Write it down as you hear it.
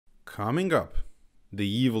Coming up, the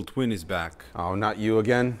evil twin is back. Oh, not you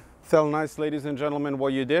again. Tell nice ladies and gentlemen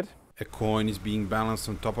what you did. A coin is being balanced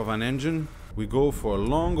on top of an engine. We go for a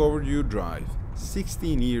long overdue drive,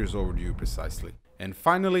 16 years overdue precisely. And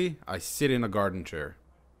finally, I sit in a garden chair.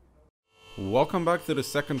 Welcome back to the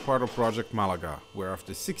second part of Project Malaga, where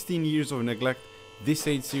after 16 years of neglect, this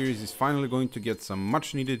 8 series is finally going to get some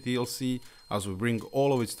much needed TLC as we bring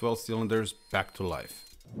all of its 12 cylinders back to life.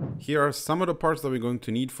 Here are some of the parts that we're going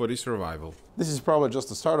to need for this revival. This is probably just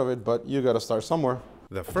the start of it, but you gotta start somewhere.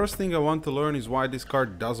 The first thing I want to learn is why this car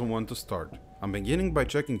doesn't want to start. I'm beginning by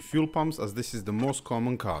checking fuel pumps as this is the most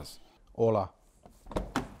common cause. Hola.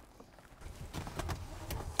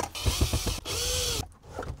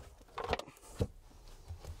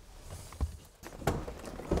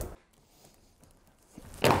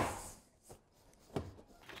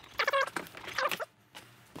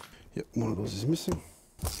 Yep, one of those is missing.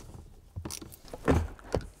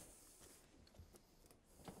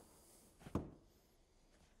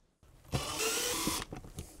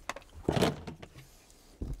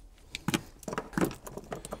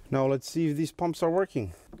 Now let's see if these pumps are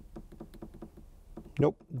working.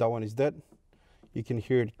 Nope, that one is dead. You can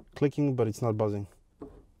hear it clicking, but it's not buzzing.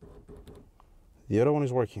 The other one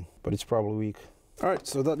is working, but it's probably weak. All right,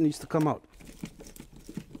 so that needs to come out.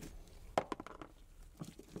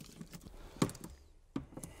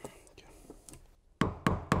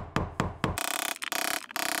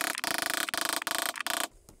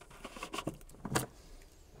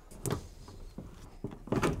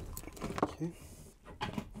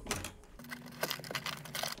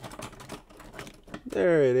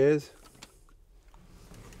 There it is.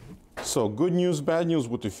 So good news, bad news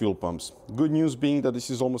with the fuel pumps. Good news being that this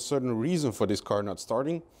is almost certain reason for this car not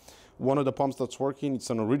starting. One of the pumps that's working, it's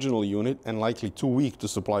an original unit and likely too weak to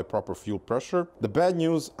supply proper fuel pressure. The bad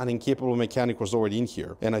news, an incapable mechanic was already in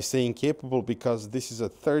here. And I say incapable because this is a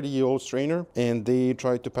 30-year-old strainer and they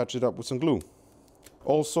tried to patch it up with some glue.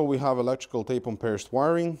 Also, we have electrical tape on pierced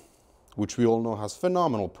wiring, which we all know has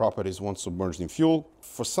phenomenal properties once submerged in fuel.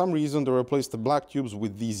 For some reason, they replaced the black tubes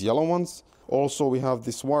with these yellow ones. Also, we have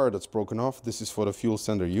this wire that's broken off. This is for the fuel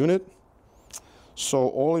sender unit. So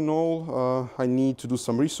all in all, I need to do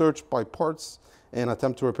some research, buy parts, and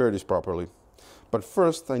attempt to repair this properly. But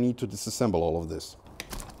first, I need to disassemble all of this.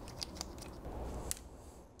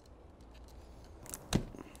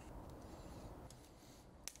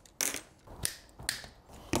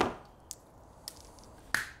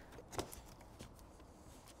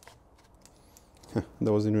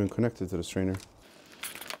 That wasn't even connected to the strainer.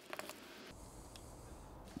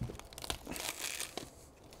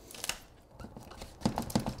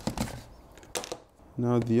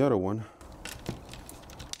 Now the other one.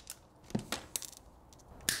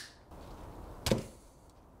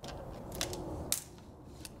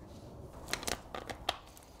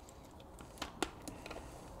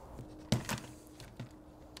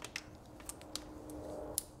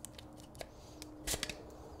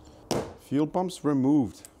 Fuel pumps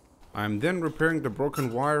removed. I'm then repairing the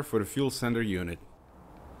broken wire for the fuel sender unit.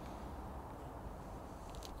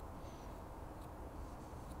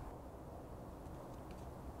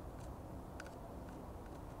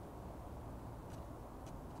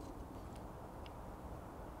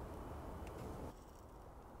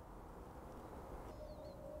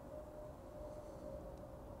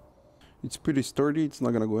 It's pretty sturdy, it's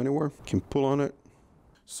not gonna go anywhere. You can pull on it.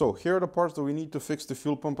 So here are the parts that we need to fix the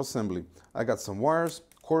fuel pump assembly. I got some wires,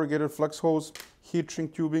 corrugated flex hose, heat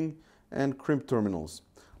shrink tubing, and crimp terminals.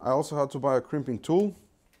 I also had to buy a crimping tool,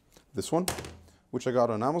 this one, which I got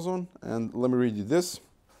on Amazon. And let me read you this.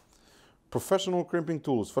 Professional crimping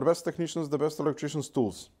tools. For the best technicians, the best electricians'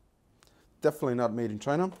 tools. Definitely not made in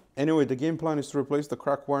China. Anyway, the game plan is to replace the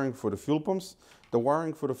cracked wiring for the fuel pumps. The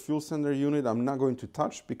wiring for the fuel sender unit I'm not going to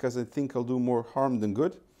touch because I think I'll do more harm than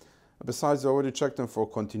good. Besides, I already checked them for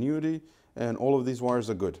continuity and all of these wires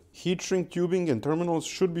are good. Heat shrink tubing and terminals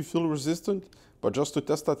should be fuel resistant, but just to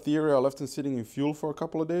test that theory, I left them sitting in fuel for a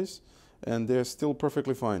couple of days and they're still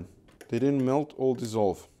perfectly fine. They didn't melt or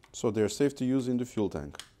dissolve, so they're safe to use in the fuel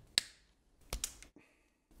tank.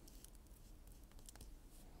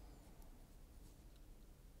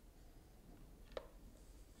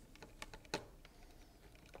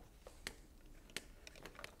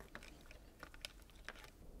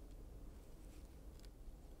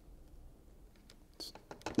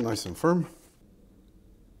 Nice and firm.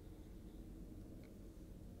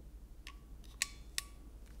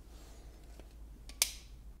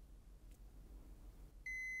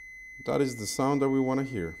 That is the sound that we want to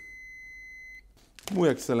hear. Muy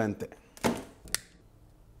excelente.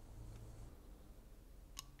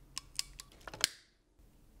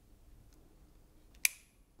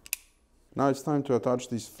 Now it's time to attach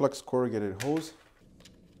this flex corrugated hose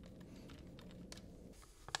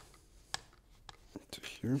to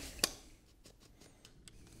here.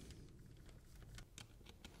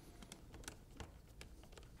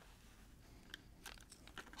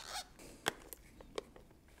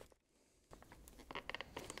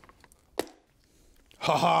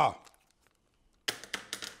 Haha!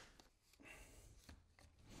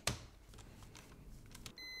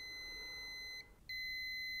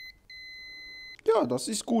 Ja, das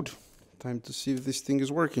ist gut. Time to see if this thing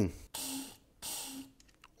is working.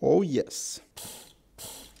 Oh yes.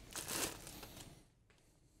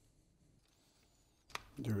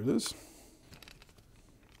 There it is.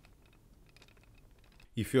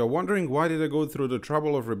 If you are wondering why did I go through the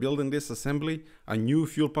trouble of rebuilding this assembly, a new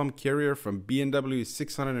fuel pump carrier from BMW is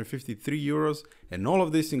 653 euros, and all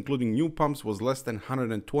of this including new pumps was less than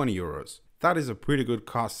 120 euros. That is a pretty good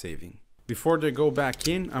cost saving. Before they go back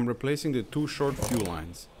in, I'm replacing the two short fuel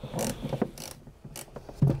lines.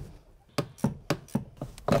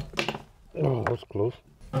 Oh, that's close.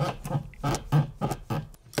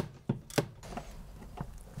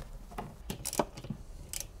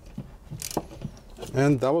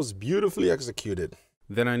 And that was beautifully executed.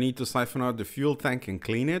 Then I need to siphon out the fuel tank and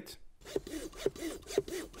clean it.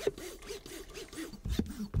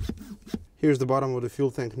 Here's the bottom of the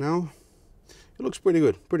fuel tank now. It looks pretty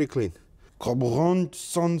good, pretty clean. Carburant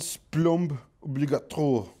sans plomb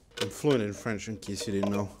obligatoire. I'm fluent in French in case you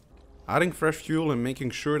didn't know. Adding fresh fuel and making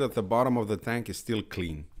sure that the bottom of the tank is still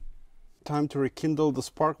clean. Time to rekindle the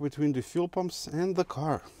spark between the fuel pumps and the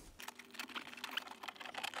car.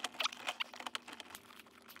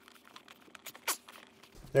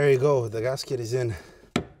 There you go, the gasket is in.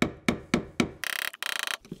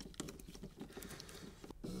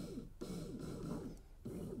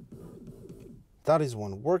 That is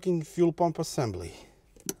one working fuel pump assembly.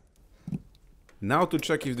 Now to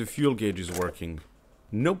check if the fuel gauge is working.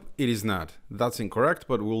 Nope, it is not. That's incorrect,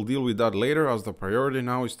 but we'll deal with that later as the priority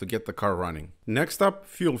now is to get the car running. Next up,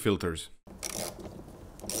 fuel filters.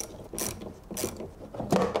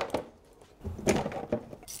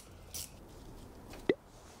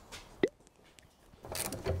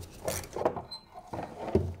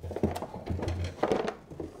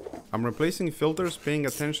 I'm replacing filters, paying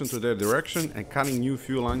attention to their direction and cutting new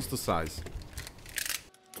fuel lines to size.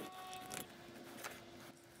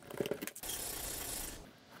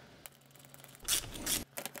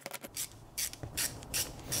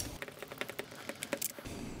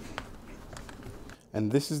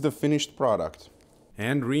 And this is the finished product.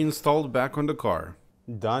 And reinstalled back on the car.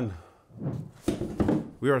 Done.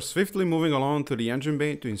 We are swiftly moving along to the engine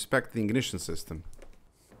bay to inspect the ignition system.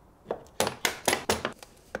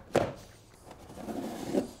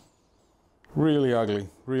 Really ugly,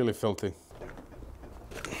 really filthy.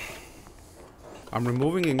 I'm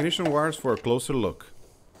removing ignition wires for a closer look.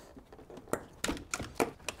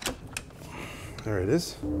 There it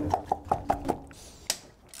is.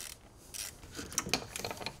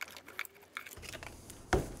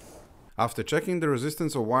 After checking the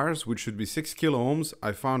resistance of wires, which should be 6 kilo ohms,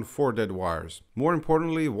 I found 4 dead wires. More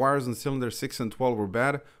importantly, wires in cylinders 6 and 12 were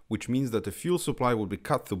bad, which means that the fuel supply would be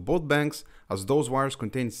cut through both banks, as those wires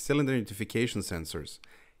contain cylinder identification sensors,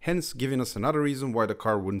 hence giving us another reason why the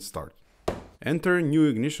car wouldn't start. Enter new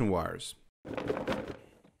ignition wires.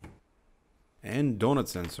 And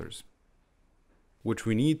donut sensors, which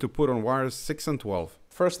we need to put on wires 6 and 12.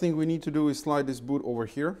 First thing we need to do is slide this boot over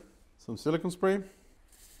here. Some silicone spray.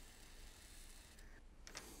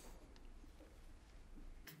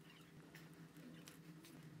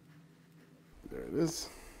 There it is.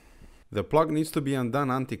 The plug needs to be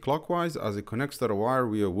undone anti-clockwise as it connects to the wire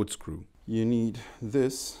via wood screw. You need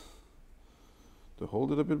this to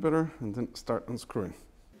hold it a bit better and then start unscrewing.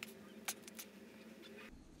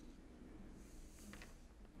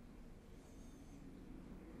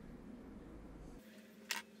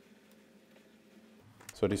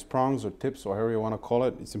 So these prongs or tips or however you want to call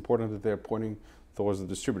it, it's important that they're pointing towards the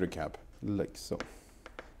distributor cap, like so.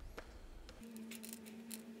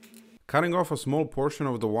 Cutting off a small portion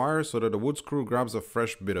of the wire so that the wood screw grabs a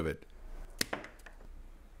fresh bit of it.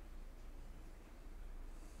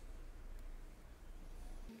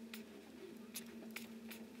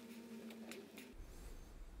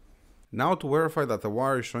 Now to verify that the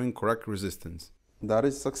wire is showing correct resistance. That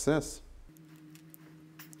is success.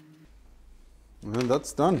 And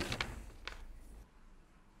that's done.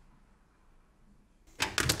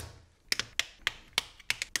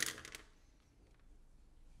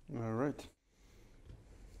 All right.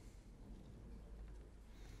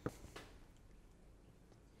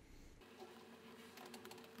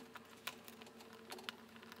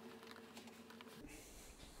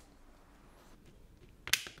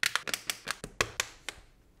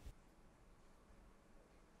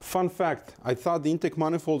 Fun fact, I thought the intake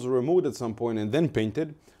manifolds were removed at some point and then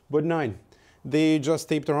painted, but nine. They just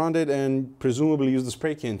taped around it and presumably used the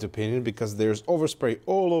spray can to paint it because there's overspray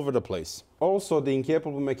all over the place. Also, the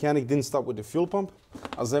incapable mechanic didn't stop with the fuel pump.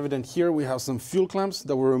 As evident here, we have some fuel clamps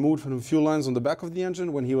that were removed from the fuel lines on the back of the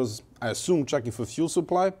engine when he was, I assume, checking for fuel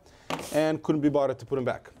supply and couldn't be bothered to put them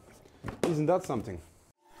back. Isn't that something?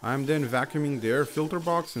 I'm then vacuuming the air filter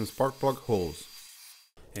box and spark plug holes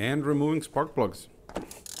and removing spark plugs.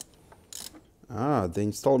 Ah, they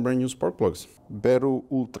installed brand new spark plugs. Beru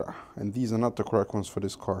Ultra, and these are not the correct ones for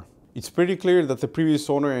this car. It's pretty clear that the previous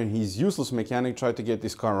owner and his useless mechanic tried to get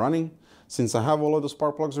this car running. Since I have all of the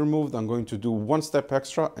spark plugs removed, I'm going to do one step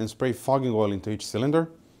extra and spray fogging oil into each cylinder,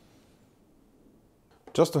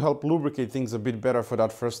 just to help lubricate things a bit better for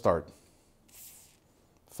that first start.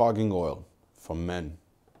 Fogging oil for men.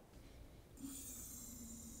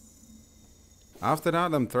 After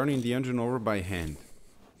that, I'm turning the engine over by hand.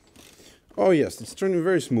 Oh yes, it's turning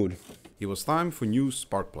very smooth. It was time for new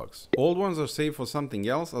spark plugs. Old ones are saved for something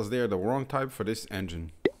else as they are the wrong type for this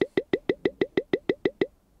engine.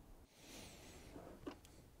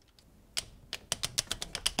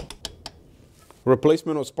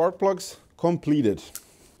 Replacement of spark plugs completed.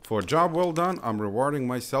 For a job well done, I'm rewarding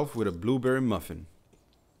myself with a blueberry muffin.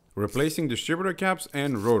 Replacing distributor caps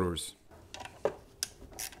and rotors.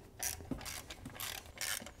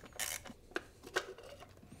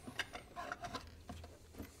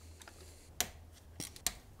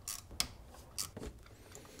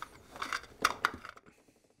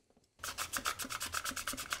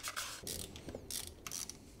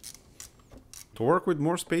 To work with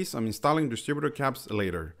more space, I'm installing distributor caps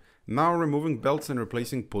later. Now removing belts and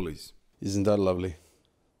replacing pulleys. Isn't that lovely?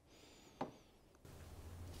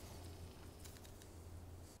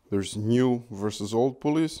 There's new versus old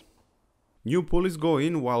pulleys. New pulleys go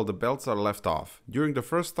in while the belts are left off. During the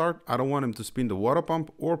first start, I don't want him to spin the water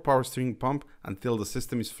pump or power steering pump until the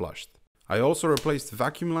system is flushed. I also replaced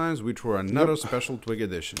vacuum lines, which were another special twig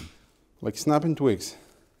addition. Like snapping twigs.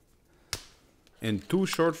 And two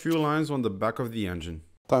short fuel lines on the back of the engine.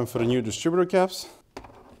 Time for the new distributor caps.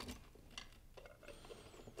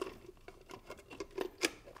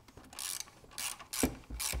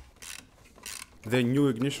 The new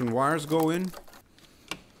ignition wires go in.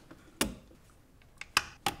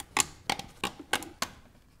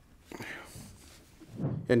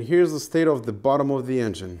 And here's the state of the bottom of the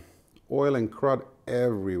engine. Oil and crud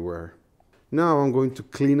everywhere. Now I'm going to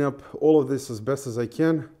clean up all of this as best as I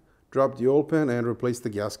can, drop the oil pan and replace the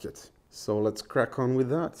gasket. So let's crack on with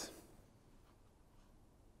that.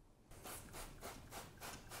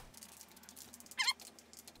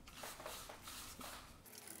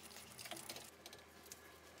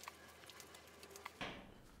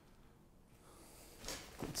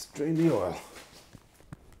 Let's drain the oil.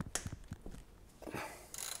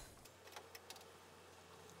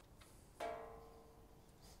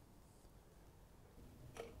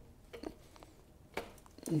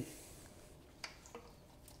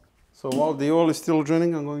 So while the oil is still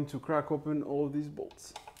draining, I'm going to crack open all of these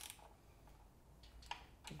bolts.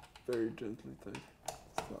 Very gently tight.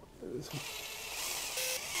 Stop. There this one.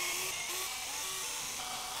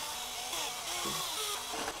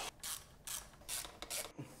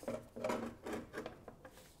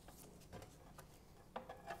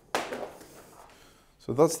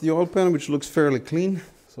 So that's the oil pan, which looks fairly clean.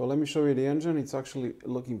 So let me show you the engine. It's actually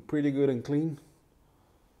looking pretty good and clean.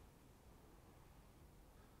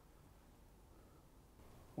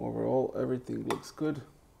 Overall, everything looks good.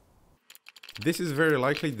 This is very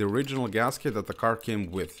likely the original gasket that the car came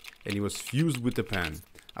with, and it was fused with the pan.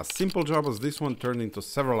 A simple job as this one turned into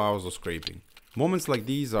several hours of scraping. Moments like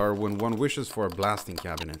these are when one wishes for a blasting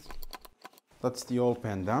cabinet. That's the oil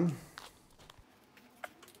pan done.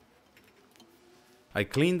 I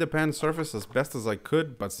cleaned the pan surface as best as I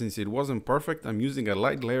could, but since it wasn't perfect, I'm using a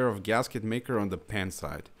light layer of gasket maker on the pan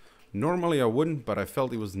side. Normally I wouldn't, but I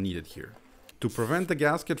felt it was needed here. To prevent the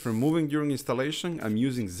gasket from moving during installation, I'm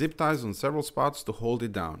using zip ties on several spots to hold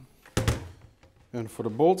it down. And for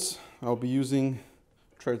the bolts, I'll be using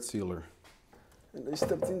thread sealer. And they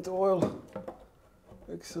stepped into oil.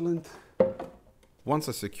 Excellent. Once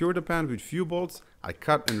I secure the pan with few bolts, I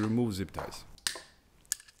cut and remove zip ties.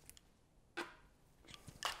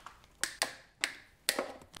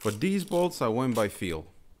 For these bolts, I went by feel.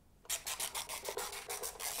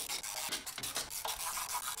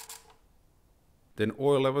 Then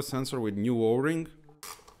oil level sensor with new O-ring.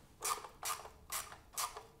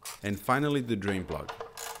 And finally the drain plug.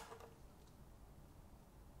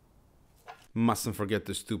 Mustn't forget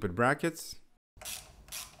the stupid brackets.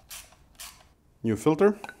 New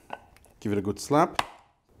filter. Give it a good slap.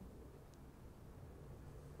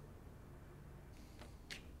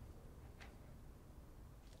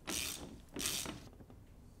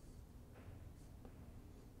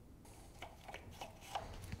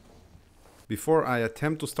 Before I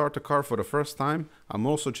attempt to start the car for the first time, I'm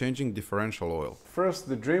also changing differential oil. First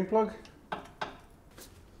the drain plug.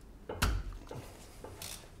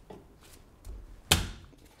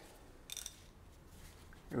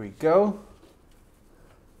 Here we go.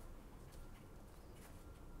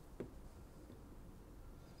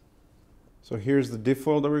 So here's the diff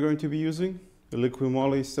oil that we're going to be using, the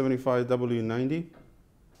Liquimoly 75W90.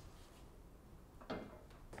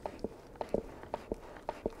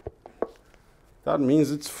 That means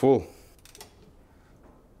it's full.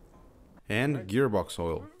 And gearbox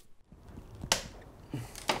oil.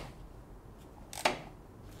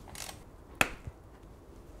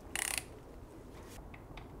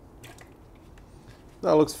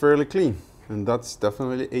 That looks fairly clean, and that's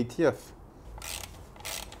definitely ATF.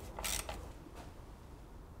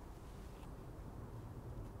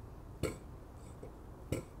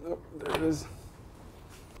 Oh, there it is.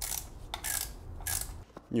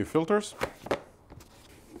 New filters.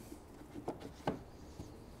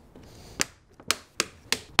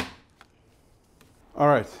 All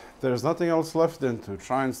right, there's nothing else left than to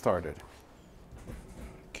try and start it.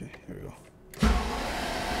 Okay, here we go.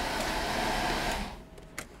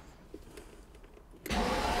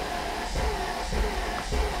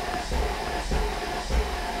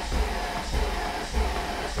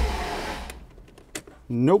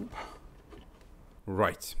 Nope.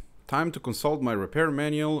 Right, time to consult my repair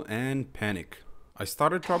manual and panic. I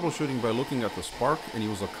started troubleshooting by looking at the spark and it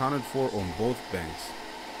was accounted for on both banks.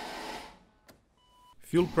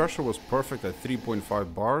 Fuel pressure was perfect at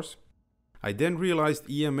 3.5 bars. I then realized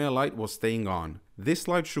EML light was staying on. This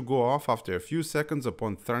light should go off after a few seconds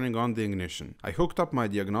upon turning on the ignition. I hooked up my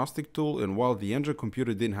diagnostic tool and while the engine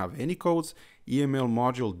computer didn't have any codes, EML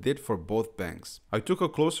module did for both banks. I took a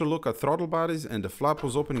closer look at throttle bodies and the flap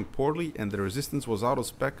was opening poorly and the resistance was out of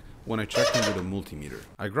spec when I checked them with a multimeter.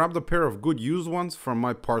 I grabbed a pair of good used ones from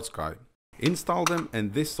my parts guy, installed them,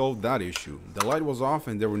 and this solved that issue. The light was off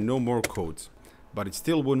and there were no more codes, but it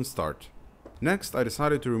still wouldn't start. Next, I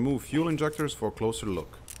decided to remove fuel injectors for a closer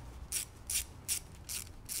look.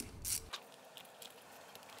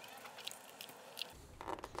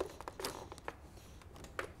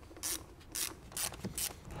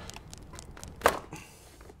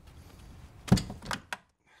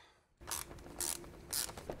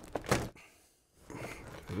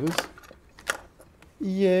 There it is.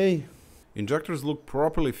 Yay! Injectors looked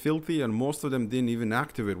properly filthy and most of them didn't even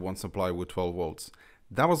activate once applied with 12 volts.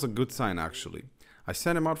 That was a good sign actually. I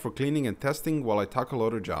sent him out for cleaning and testing while I tackle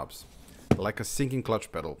other jobs, like a sinking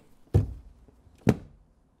clutch pedal.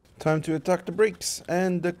 Time to attack the brakes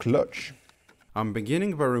and the clutch. I'm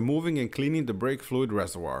beginning by removing and cleaning the brake fluid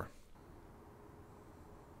reservoir.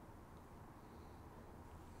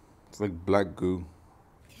 It's like black goo.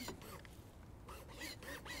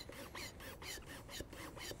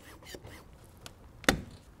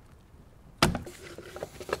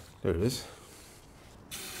 There it is.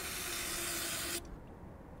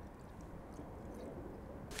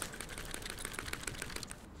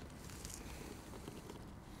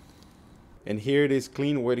 And here it is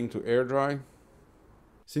clean, waiting to air dry.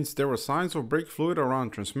 Since there were signs of brake fluid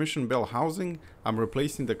around transmission bell housing, I'm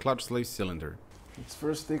replacing the clutch slave cylinder. Let's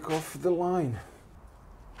first take off the line.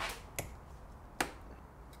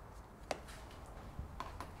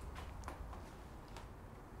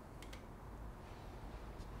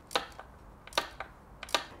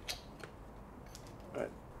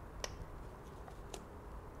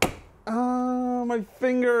 Ah, my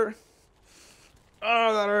finger.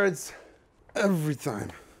 Oh, that hurts every time.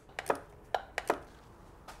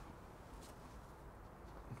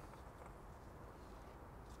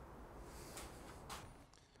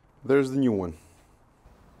 There's the new one.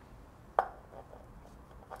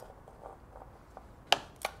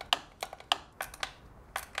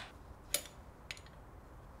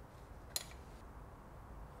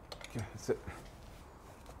 Okay, that's it.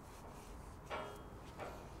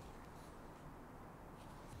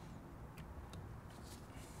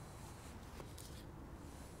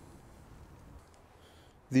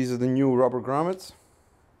 These are the new rubber grommets.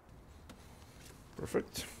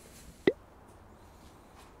 Perfect.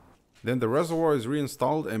 Then the reservoir is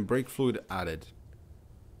reinstalled and brake fluid added.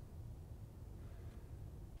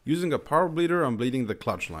 Using a power bleeder, I'm bleeding the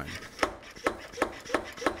clutch line.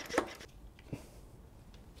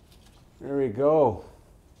 There we go.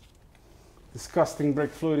 Disgusting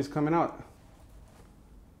brake fluid is coming out.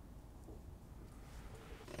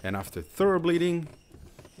 And after thorough bleeding,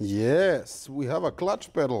 yes, we have a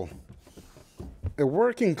clutch pedal. A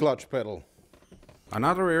working clutch pedal.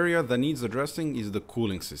 another area that needs addressing is the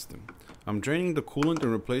cooling system. I'm draining the coolant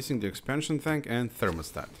and replacing the expansion tank and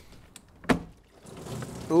thermostat.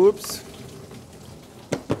 Oops.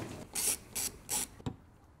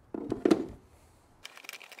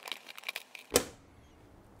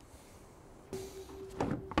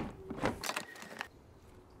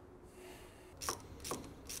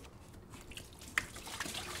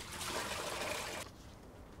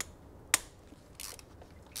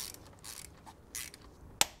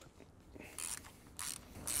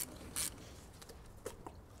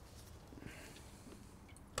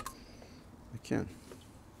 Can.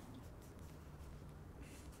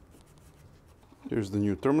 Here's the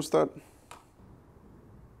new thermostat.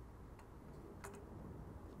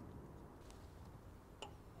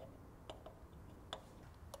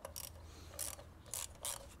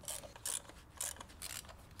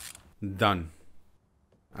 Done.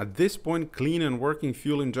 At this point, clean and working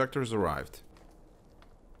fuel injectors arrived.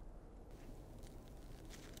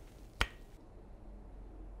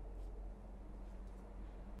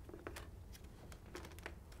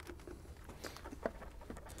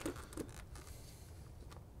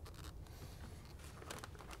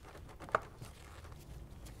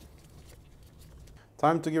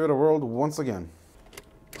 Time to give it a whirl once again.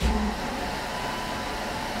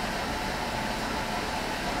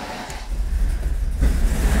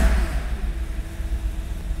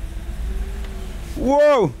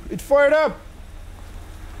 Whoa! It fired up!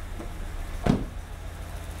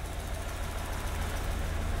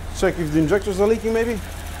 Check if the injectors are leaking, maybe?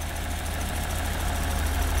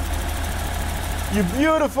 You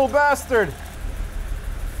beautiful bastard!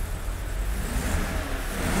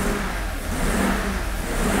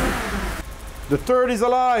 The turd is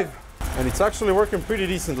alive, and it's actually working pretty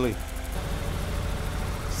decently.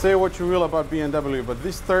 Say what you will about BMW, but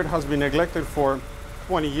this turd has been neglected for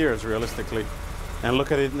 20 years realistically. And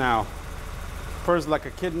look at it now. Purrs like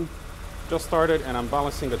a kitten, just started, and I'm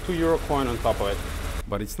balancing a €2 coin on top of it.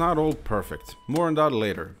 But it's not all perfect. More on that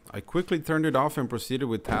later. I quickly turned it off and proceeded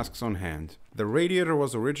with tasks on hand. The radiator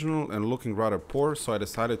was original and looking rather poor, so I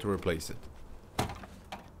decided to replace it.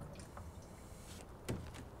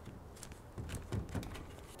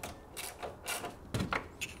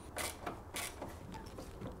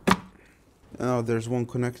 Now there's one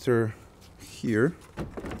connector here.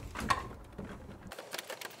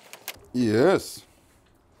 Yes.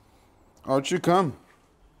 Out you come.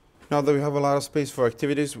 Now that we have a lot of space for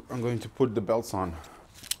activities, I'm going to put the belts on.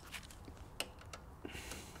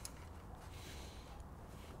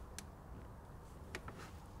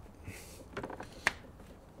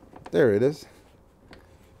 There it is.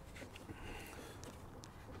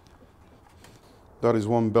 That is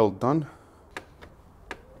one belt done.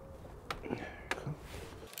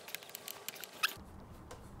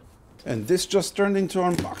 And this just turned into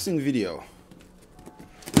an unboxing video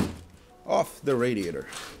of the radiator.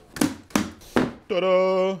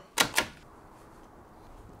 Ta-da!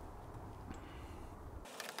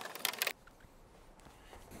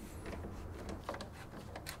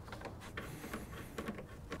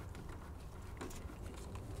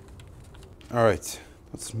 All right,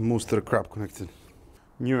 that's most of the crap connected.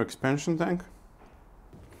 New expansion tank.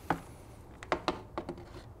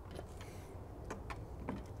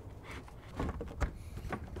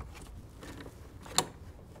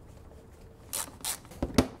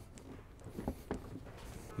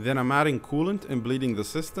 Then I'm adding coolant and bleeding the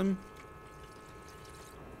system.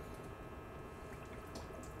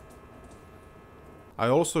 I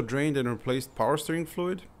also drained and replaced power steering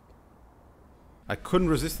fluid. I couldn't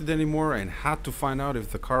resist it anymore and had to find out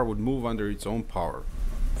if the car would move under its own power.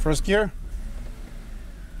 First gear.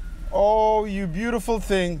 Oh, you beautiful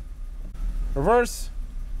thing. Reverse.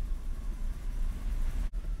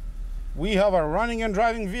 We have a running and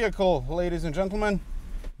driving vehicle, ladies and gentlemen.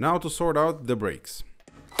 Now to sort out the brakes.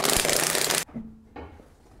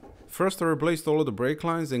 First I replaced all of the brake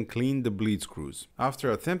lines and cleaned the bleed screws. After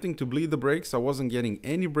attempting to bleed the brakes, I wasn't getting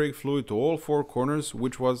any brake fluid to all four corners,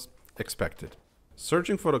 which was expected.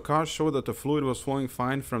 Searching for the cause showed that the fluid was flowing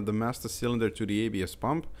fine from the master cylinder to the ABS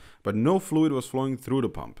pump, but no fluid was flowing through the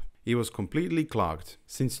pump. It was completely clogged.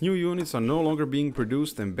 Since new units are no longer being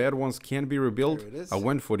produced and bad ones can't be rebuilt, I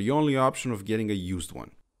went for the only option of getting a used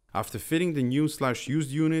one. After fitting the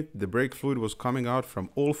new/used unit, the brake fluid was coming out from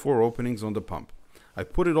all four openings on the pump. I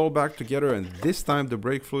put it all back together, and this time the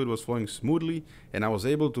brake fluid was flowing smoothly and I was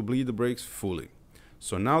able to bleed the brakes fully.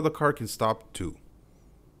 So now the car can stop too.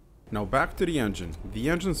 Now back to the engine. The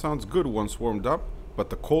engine sounds good once warmed up, but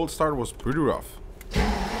the cold start was pretty rough.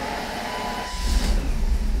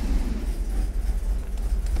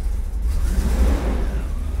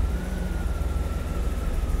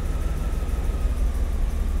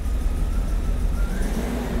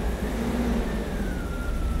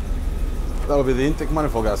 That'll be the intake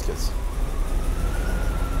manifold gaskets.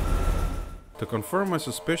 To confirm my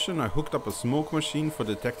suspicion, I hooked up a smoke machine for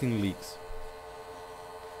detecting leaks.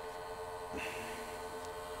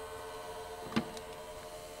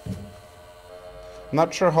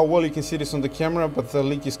 Not sure how well you can see this on the camera, but the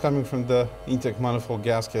leak is coming from the intake manifold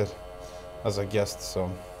gasket, as I guessed,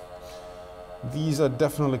 so these are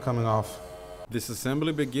definitely coming off.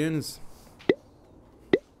 Disassembly begins.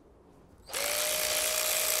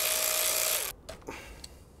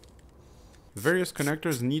 Various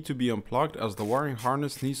connectors need to be unplugged as the wiring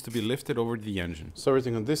harness needs to be lifted over the engine. So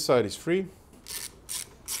everything on this side is free.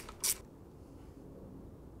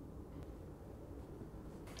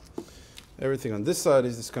 Everything on this side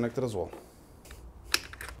is disconnected as well.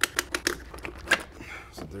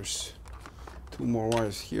 So there's 2 more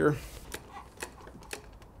wires here.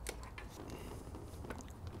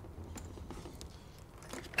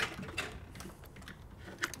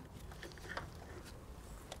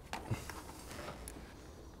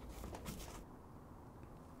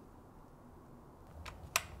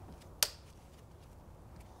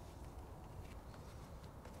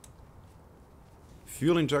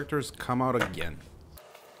 Fuel injectors come out again.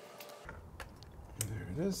 There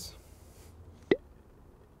it is.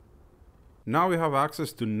 Now we have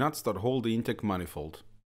access to nuts that hold the intake manifold.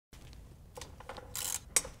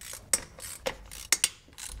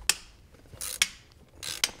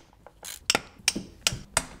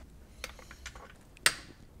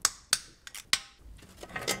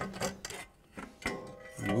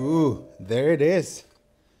 Ooh, there it is.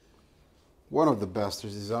 One of the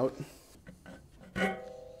bastards is out.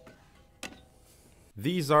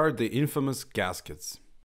 These are the infamous gaskets.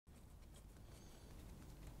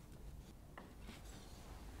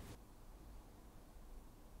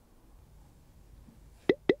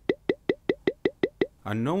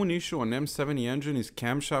 A known issue on M70 engine is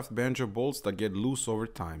camshaft banjo bolts that get loose over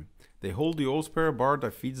time. They hold the oil spare bar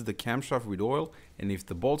that feeds the camshaft with oil, and if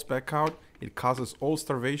the bolts back out, it causes oil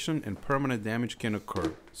starvation and permanent damage can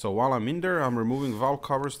occur. So while I'm in there, I'm removing valve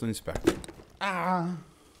covers to inspect. Ah,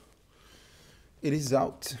 it is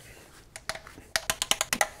out.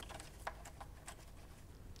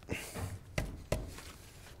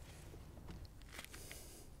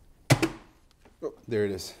 Oh, there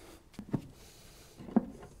it is.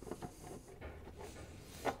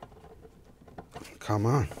 Come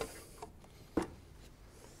on.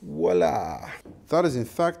 Voila! That is in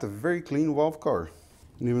fact a very clean valve cover.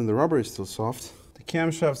 And even the rubber is still soft. The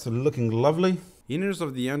camshafts are looking lovely. Inners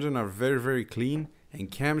of the engine are very clean and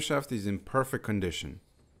camshaft is in perfect condition.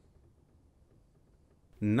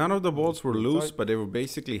 None of the bolts were loose, but they were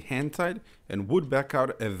basically hand tight and would back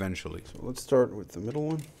out eventually. So let's start with the middle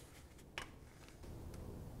one.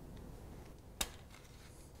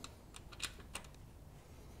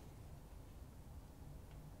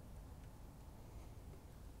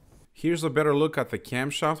 Here's a better look at the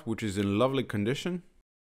camshaft, which is in lovely condition.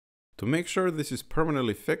 To make sure this is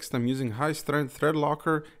permanently fixed, I'm using high strength thread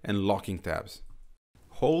locker and locking tabs.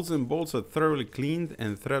 Holes and bolts are thoroughly cleaned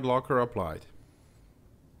and thread locker applied.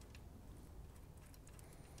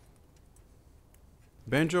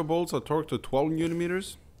 Banjo bolts are torqued to 12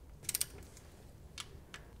 Nm.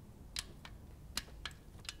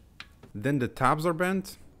 Then the tabs are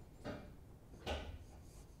bent.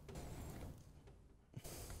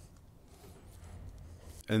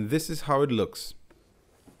 And this is how it looks.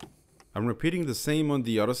 I'm repeating the same on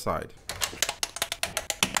the other side.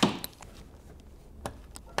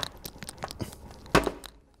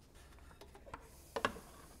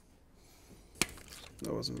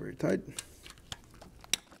 That wasn't very tight.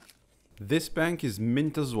 This bank is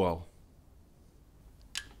mint as well.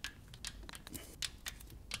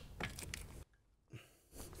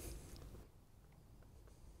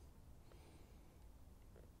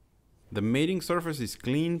 The mating surface is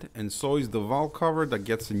cleaned and so is the valve cover that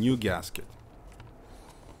gets a new gasket.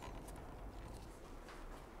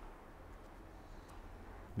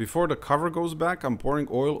 Before the cover goes back, I'm pouring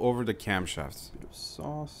oil over the camshafts. Bit of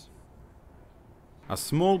sauce. A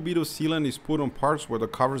small bit of sealant is put on parts where the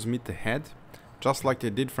covers meet the head, just like they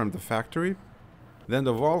did from the factory. Then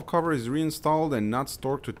the valve cover is reinstalled and nuts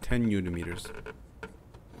torqued to 10 Nm.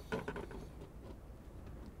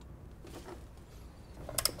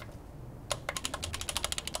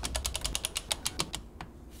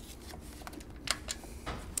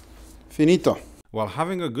 Finito. While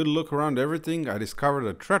having a good look around everything, I discovered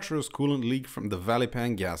a treacherous coolant leak from the valley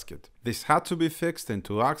pan gasket. This had to be fixed, and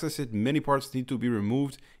to access it, many parts need to be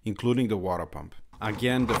removed, including the water pump.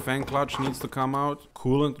 Again, the fan clutch needs to come out,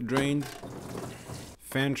 coolant drained,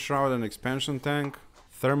 fan shroud and expansion tank,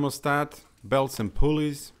 thermostat, belts and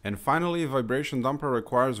pulleys, and finally a vibration damper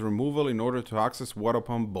requires removal in order to access water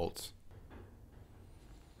pump bolts.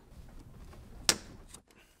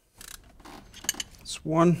 That's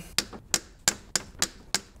one.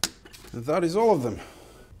 And that is all of them.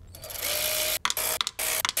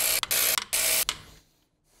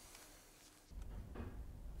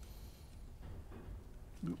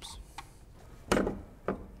 Oops.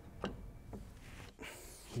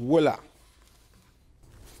 Voila.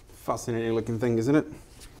 Fascinating looking thing, isn't it?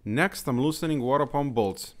 Next, I'm loosening water pump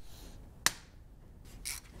bolts.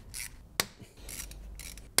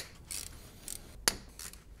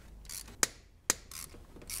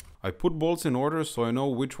 I put bolts in order so I know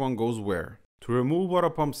which one goes where. To remove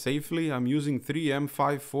water pump safely, I'm using 3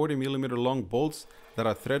 M5 40mm long bolts that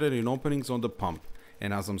are threaded in openings on the pump.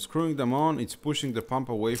 And as I'm screwing them on, it's pushing the pump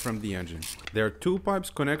away from the engine. There are 2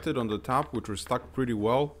 pipes connected on the top which were stuck pretty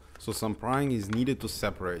well, so some prying is needed to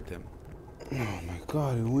separate them. Oh my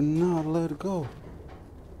god, it would not let go.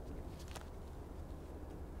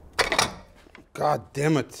 God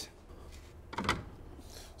damn it.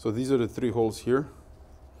 So these are the 3 holes here.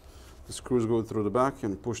 The screws go through the back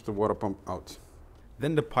and push the water pump out.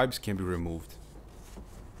 Then the pipes can be removed.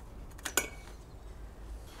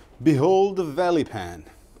 Behold the valley pan.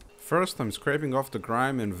 First, I'm scraping off the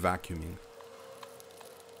grime and vacuuming.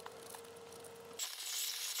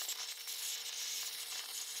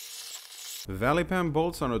 Valley pan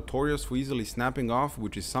bolts are notorious for easily snapping off,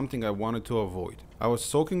 which is something I wanted to avoid. I was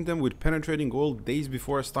soaking them with penetrating oil days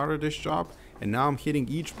before I started this job, and now I'm hitting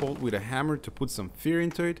each bolt with a hammer to put some fear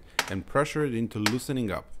into it and pressure it into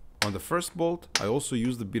loosening up. On the first bolt, I also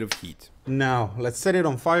used a bit of heat. Now, let's set it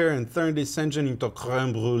on fire and turn this engine into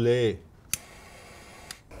crème brûlée.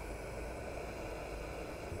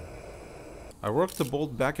 I worked the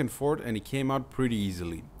bolt back and forth and it came out pretty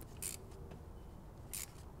easily.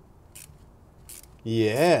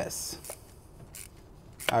 Yes.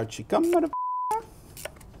 Out you come, motherfucker.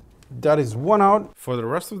 That is one out. For the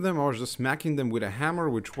rest of them, I was just smacking them with a hammer,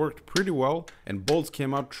 which worked pretty well, and bolts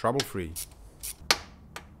came out trouble-free.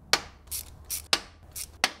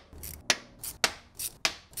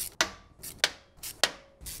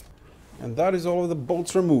 And that is all of the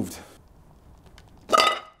bolts removed.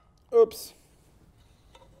 Oops.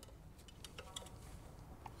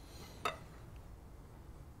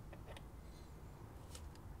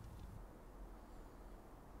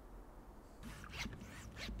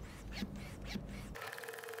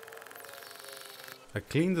 I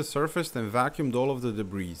cleaned the surface and vacuumed all of the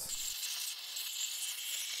debris.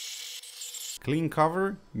 Clean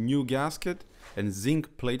cover, new gasket, and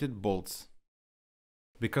zinc plated bolts.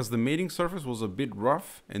 Because the mating surface was a bit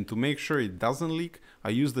rough, and to make sure it doesn't leak, I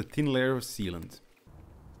used a thin layer of sealant.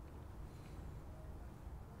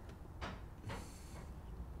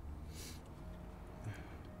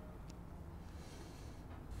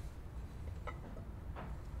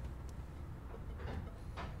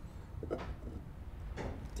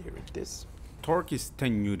 There it is. Torque is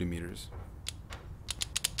 10 Nm.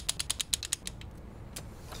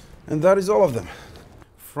 And that is all of them.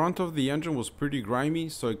 Front of the engine was pretty grimy,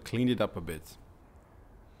 so I cleaned it up a bit.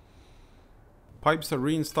 Pipes are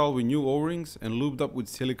reinstalled with new O-rings and lubed up with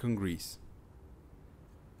silicone grease.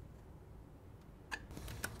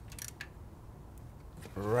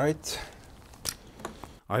 Right.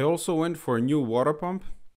 I also went for a new water pump.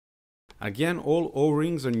 Again, all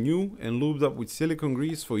O-rings are new and lubed up with silicone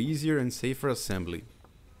grease for easier and safer assembly.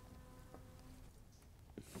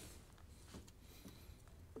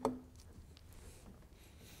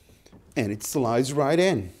 And it slides right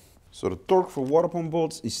in. So the torque for water pump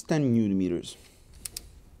bolts is 10 Nm.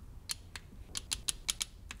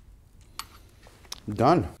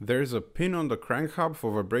 Done. There's a pin on the crank hub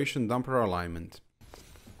for vibration damper alignment.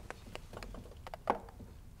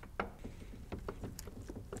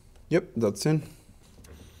 Yep, that's in.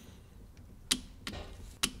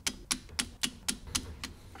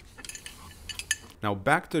 Now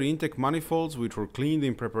back to the intake manifolds, which were cleaned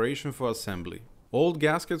in preparation for assembly. Old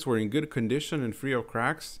gaskets were in good condition and free of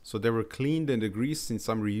cracks, so they were cleaned and degreased since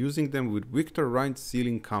I'm reusing them with Victor Rind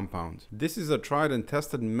sealing compound. This is a tried and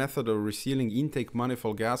tested method of resealing intake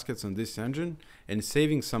manifold gaskets on this engine and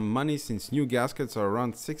saving some money since new gaskets are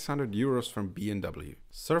around 600 euros from BMW.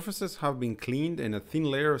 Surfaces have been cleaned and a thin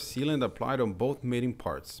layer of sealant applied on both mating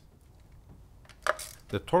parts.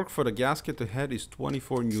 The torque for the gasket to head is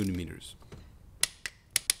 24 Nm.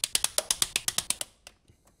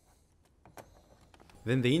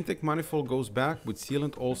 Then the intake manifold goes back with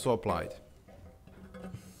sealant also applied.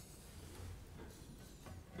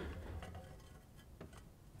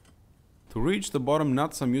 To reach the bottom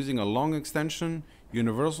nuts, I'm using a long extension.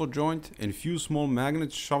 universal joint and few small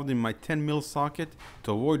magnets shoved in my 10mm socket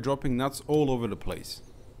to avoid dropping nuts all over the place.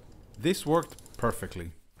 This worked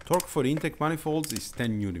perfectly. Torque for the intake manifolds is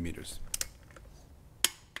 10 Nm.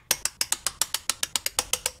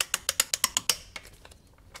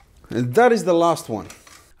 And that is the last one.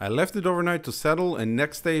 I left it overnight to settle and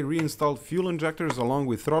next day reinstalled fuel injectors along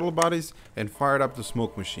with throttle bodies and fired up the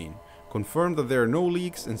smoke machine. Confirmed that there are no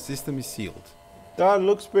leaks and system is sealed. That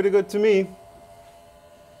looks pretty good to me.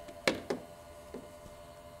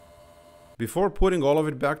 Before putting all of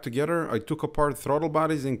it back together, I took apart throttle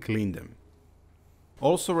bodies and cleaned them.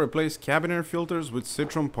 Also replaced cabin air filters with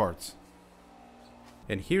Citron parts.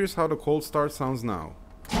 And here's how the cold start sounds now.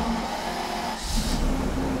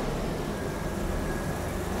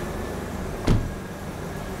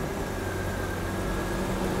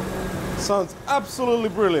 Sounds absolutely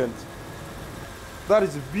brilliant. That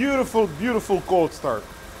is a beautiful, beautiful cold start.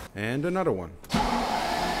 And another one.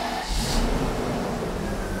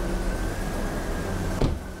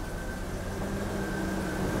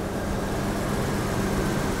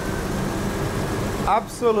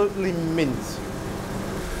 Absolutely mint.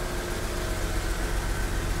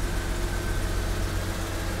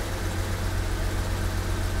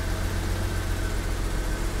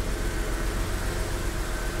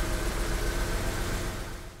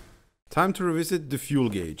 Time to revisit the fuel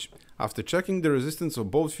gauge. After checking the resistance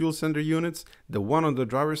of both fuel sender units, the one on the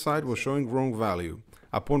driver's side was showing wrong value.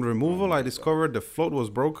 Upon removal, I discovered the float was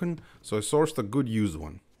broken, so I sourced a good used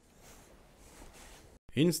one.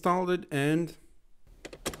 Installed it and...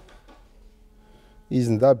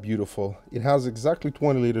 Isn't that beautiful? It has exactly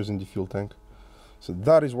 20 liters in the fuel tank. So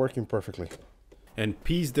that is working perfectly. And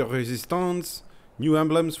pièce de résistance, new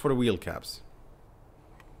emblems for the wheel caps.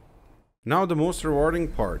 Now the most rewarding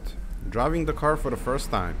part. Driving the car for the first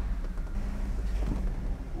time.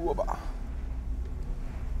 Whoa.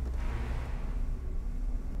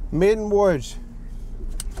 Maiden voyage.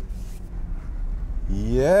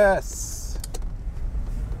 Yes.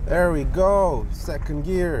 There we go. Second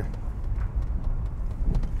gear.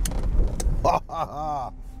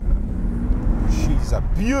 She's a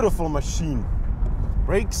beautiful machine.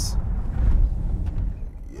 Brakes.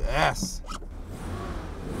 Yes.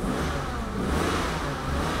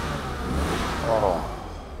 Oh,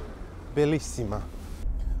 bellissima.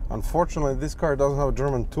 Unfortunately, this car doesn't have a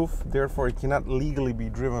German tooth, therefore it cannot legally be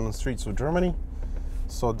driven on the streets of Germany.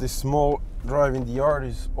 So this small drive in the yard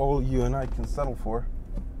is all you and I can settle for.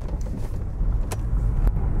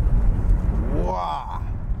 Wow.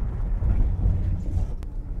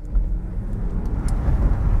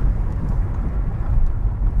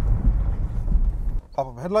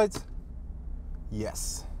 Pop-up headlights?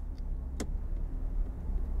 Yes.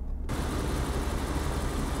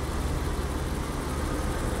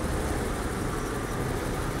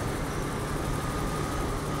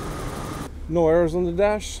 No errors on the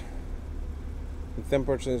dash. The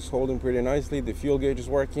temperature is holding pretty nicely. The fuel gauge is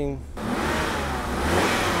working.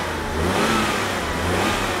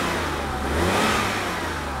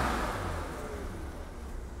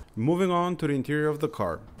 Moving on to the interior of the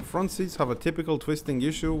car. Front seats have a typical twisting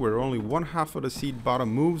issue where only one half of the seat bottom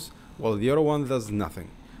moves while the other one does nothing.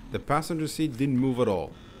 The passenger seat didn't move at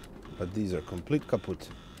all. But these are complete kaput.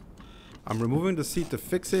 I'm removing the seat to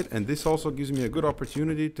fix it, and this also gives me a good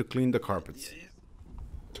opportunity to clean the carpets.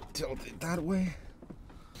 Tilt it that way.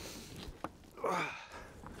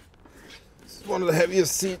 This is one of the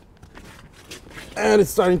heaviest seats. And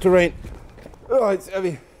it's starting to rain. Oh, it's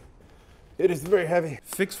heavy. It is very heavy.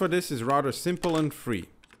 Fix for this is rather simple and free.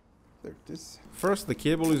 There it is. First, the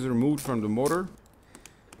cable is removed from the motor,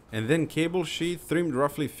 and then cable sheath trimmed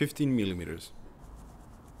roughly 15 millimeters.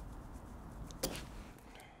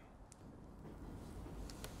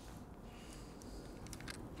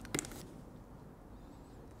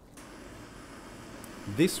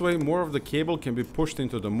 This way more of the cable can be pushed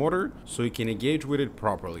into the motor so you can engage with it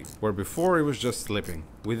properly, where before it was just slipping.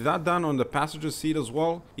 With that done on the passenger seat as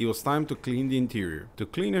well, it was time to clean the interior. To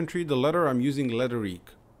clean and treat the leather, I'm using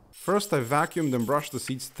Leatherique. First I vacuumed and brushed the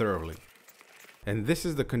seats thoroughly. And this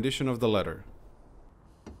is the condition of the leather.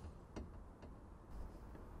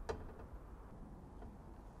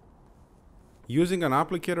 Using an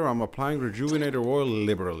applicator, I'm applying Rejuvenator oil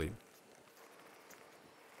liberally.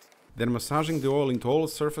 Then massaging the oil into all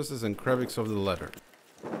surfaces and crevices of the leather.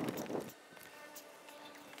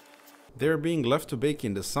 They are being left to bake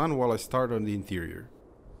in the sun while I start on the interior.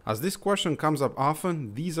 As this question comes up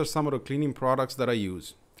often, these are some of the cleaning products that I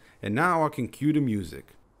use. And now I can cue the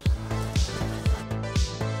music.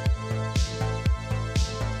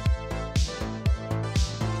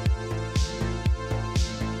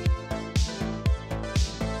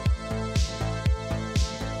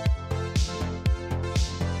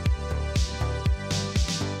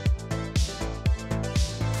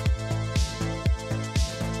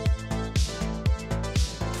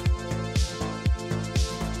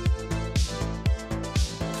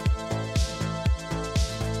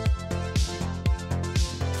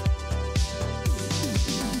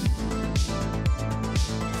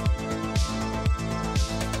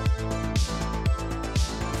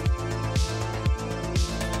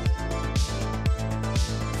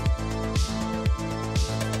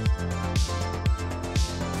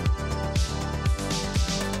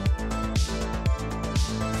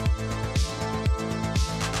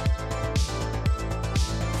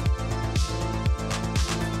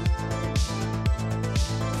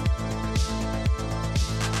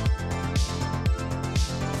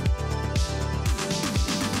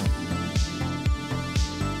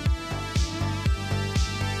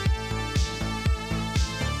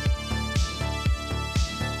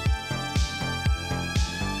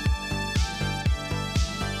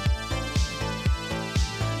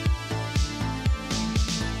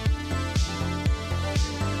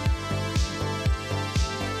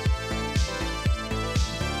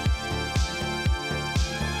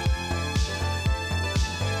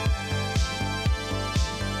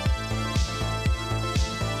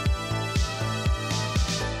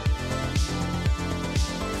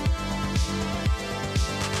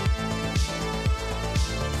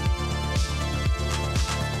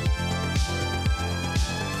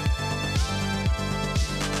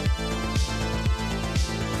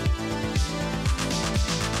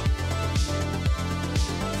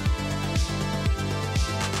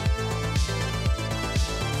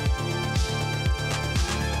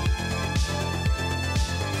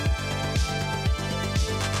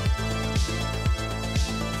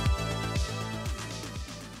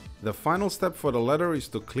 The final step for the leather is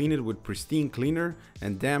to clean it with pristine cleaner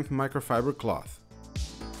and damp microfiber cloth.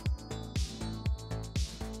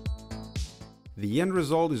 The end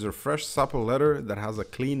result is a fresh supple leather that has a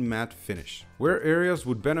clean matte finish. Where areas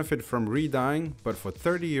would benefit from re-dyeing, but for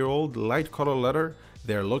 30-year-old light color leather,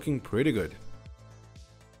 they're looking pretty good.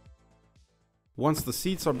 Once the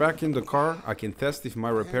seats are back in the car, I can test if my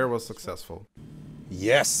repair was successful.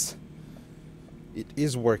 Yes! It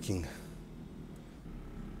is working.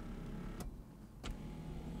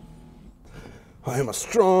 I am a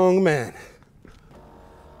strong man.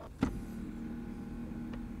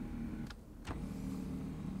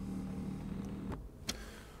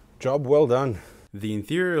 Job well done. The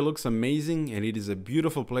interior looks amazing and it is a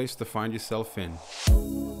beautiful place to find yourself in.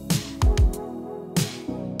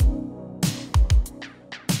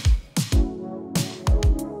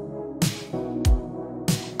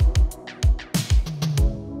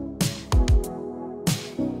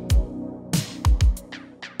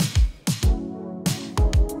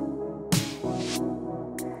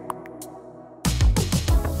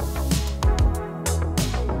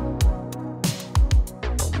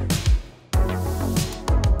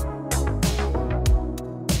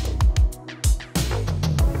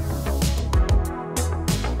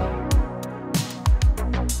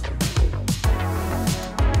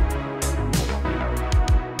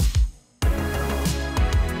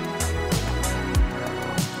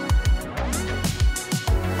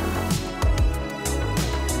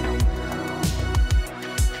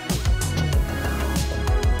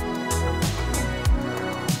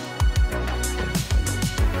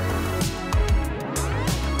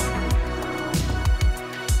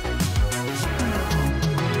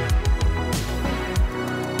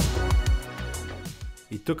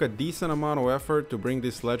 It took a decent amount of effort to bring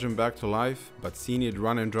this legend back to life, but seeing it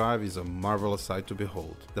run and drive is a marvelous sight to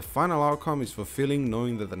behold. The final outcome is fulfilling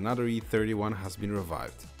knowing that another E31 has been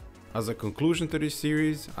revived. As a conclusion to this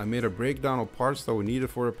series, I made a breakdown of parts that were needed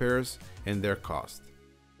for repairs and their cost.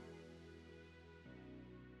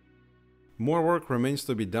 More work remains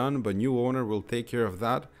to be done, but new owner will take care of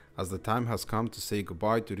that as the time has come to say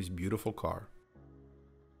goodbye to this beautiful car.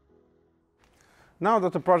 Now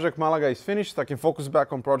that the project Malaga is finished, I can focus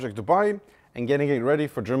back on project Dubai and getting it ready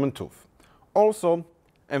for German TÜV. Also,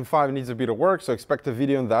 M5 needs a bit of work, so expect a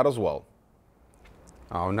video on that as well.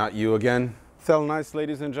 Oh, not you again. Tell nice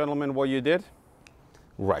ladies and gentlemen what you did.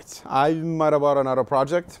 Right, I might have bought another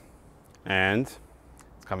project and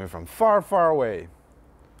it's coming from far, far away.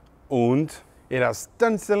 And it has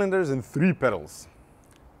 10 cylinders and 3 pedals.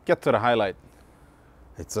 Get to the highlight.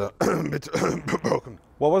 It's a bit broken.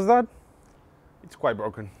 What was that? It's quite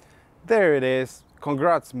broken. There it is.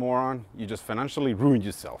 Congrats, moron. You just financially ruined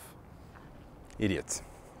yourself. Idiot.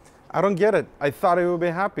 I don't get it. I thought you would be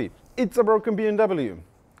happy. It's a broken BMW.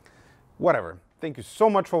 Whatever. Thank you so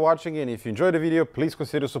much for watching, and if you enjoyed the video, please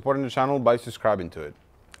consider supporting the channel by subscribing to it.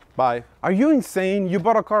 Bye. Are you insane? You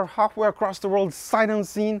bought a car halfway across the world, sight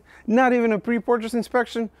unseen, not even a pre-purchase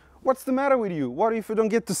inspection? What's the matter with you? What if you don't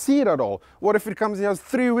get to see it at all? What if it comes and has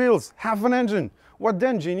 3 wheels, half an engine? What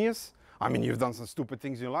then, genius? I mean, you've done some stupid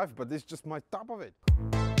things in your life, but this just my top of it.